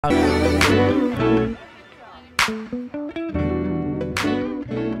Like,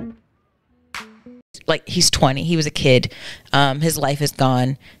 he's 20. He was a kid. His life is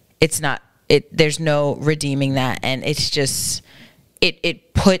gone. There's no redeeming that. And it's just,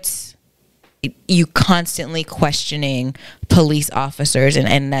 it puts you constantly questioning police officers,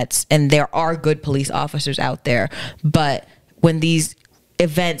 and there are good police officers out there. But when these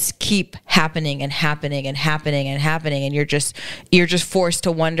events keep happening and happening and happening and happening, and you're just forced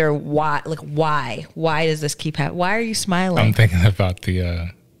to wonder why does this keep happening? Why are you smiling? I'm thinking about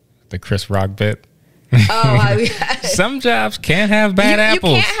the Chris Rock bit. Oh, some jobs can't have bad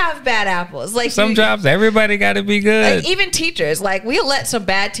apples. You can't have bad apples. Like, some jobs, everybody got to be good. Like, even teachers, like, we'll let some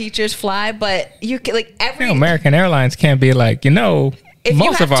bad teachers fly, but you can, like, American Airlines can't be like,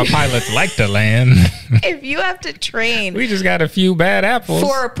 most of our pilots like to land. If you have to train, we just got a few bad apples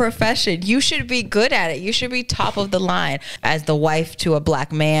for a profession. You should be good at it. You should be top of the line. As the wife to a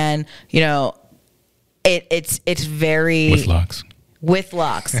black man, it's very with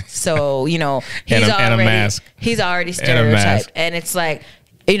locks. So, he's and a mask. He's already stereotyped. And it's like,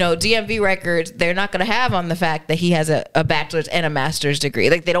 DMV records, they're not going to have on the fact that he has a bachelor's and a master's degree.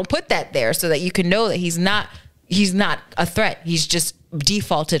 Like, they don't put that there so that you can know that he's not a threat. He's just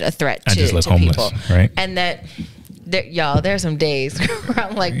defaulted a threat to homeless, people. Right? And that, there's some days where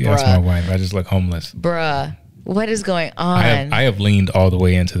I'm like, bruh. That's my wife. I just look homeless. Bruh, what is going on? I have leaned all the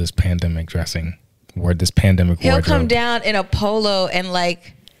way into this pandemic dressing. He'll come down in a polo and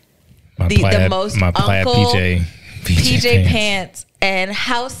like my the most plaid PJ pants and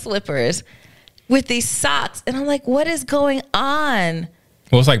house slippers with these socks, and I'm like, what is going on?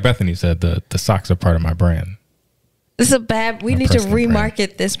 Well, it's like Bethany said, the socks are part of my brand. This is we need to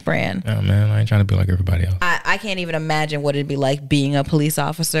remarket this brand. Oh man, I ain't trying to be like everybody else. I can't even imagine what it'd be like being a police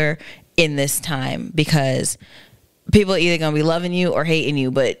officer in this time, because people are either gonna be loving you or hating you,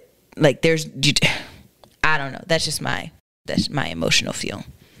 but like, I don't know. That's my emotional feel.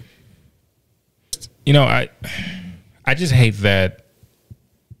 I just hate that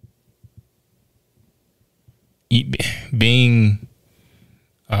being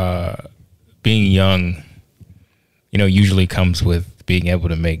young, usually comes with being able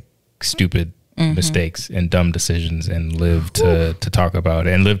to make stupid mistakes and dumb decisions and live to talk about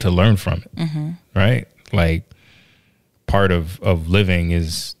it and live to learn from it. Right? Like, part of living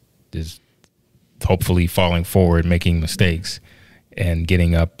is hopefully falling forward, making mistakes, and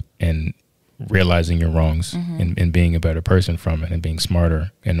getting up and realizing your wrongs and being a better person from it, and being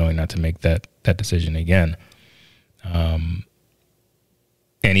smarter and knowing not to make that decision again. And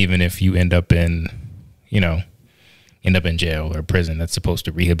even if you end up in jail or prison, that's supposed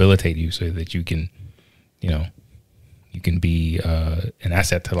to rehabilitate you so that you can be an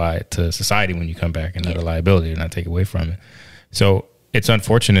asset to society when you come back, and not a liability, and not take away from it. So it's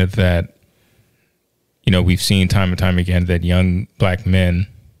unfortunate that, we've seen time and time again that young black men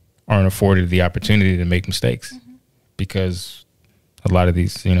aren't afforded the opportunity to make mistakes, because a lot of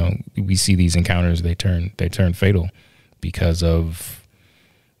these, we see these encounters, they turn fatal because of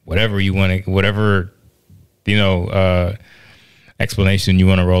whatever explanation you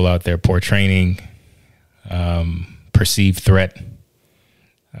want to roll out there. Poor training, perceived threat,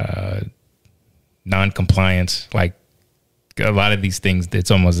 non-compliance. Like, a lot of these things,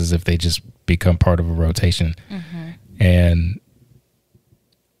 it's almost as if they just become part of a rotation. And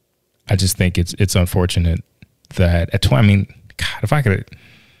I just think it's unfortunate that at 20, I mean, God, if I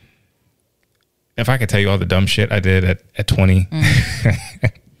could tell you all the dumb shit I did at 20.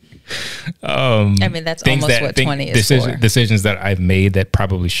 I mean, that's almost what 20 is for. Decisions that I've made that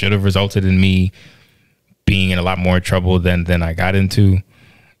probably should have resulted in me being in a lot more trouble than I got into.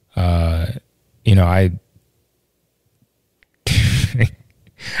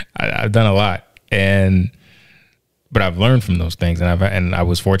 I've done a lot, but I've learned from those things, and I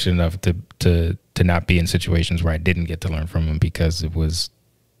was fortunate enough to not be in situations where I didn't get to learn from them, because it was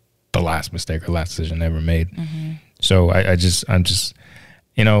the last mistake or last decision I ever made. So I'm just,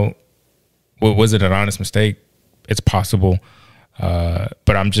 was it an honest mistake? It's possible.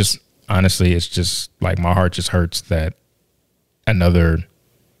 But I'm just, honestly, it's just like, my heart just hurts that another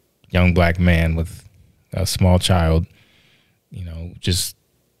young black man with a small child, just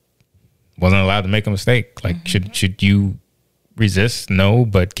wasn't allowed to make a mistake. Like, should you resist? No,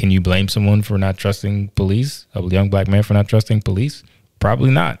 but can you blame someone for not trusting police? A young black man for not trusting police? Probably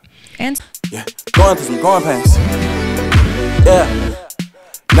not. And going through some growing pains. Yeah,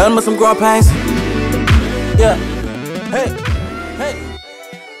 nothing but some growing pains. Yeah, hey.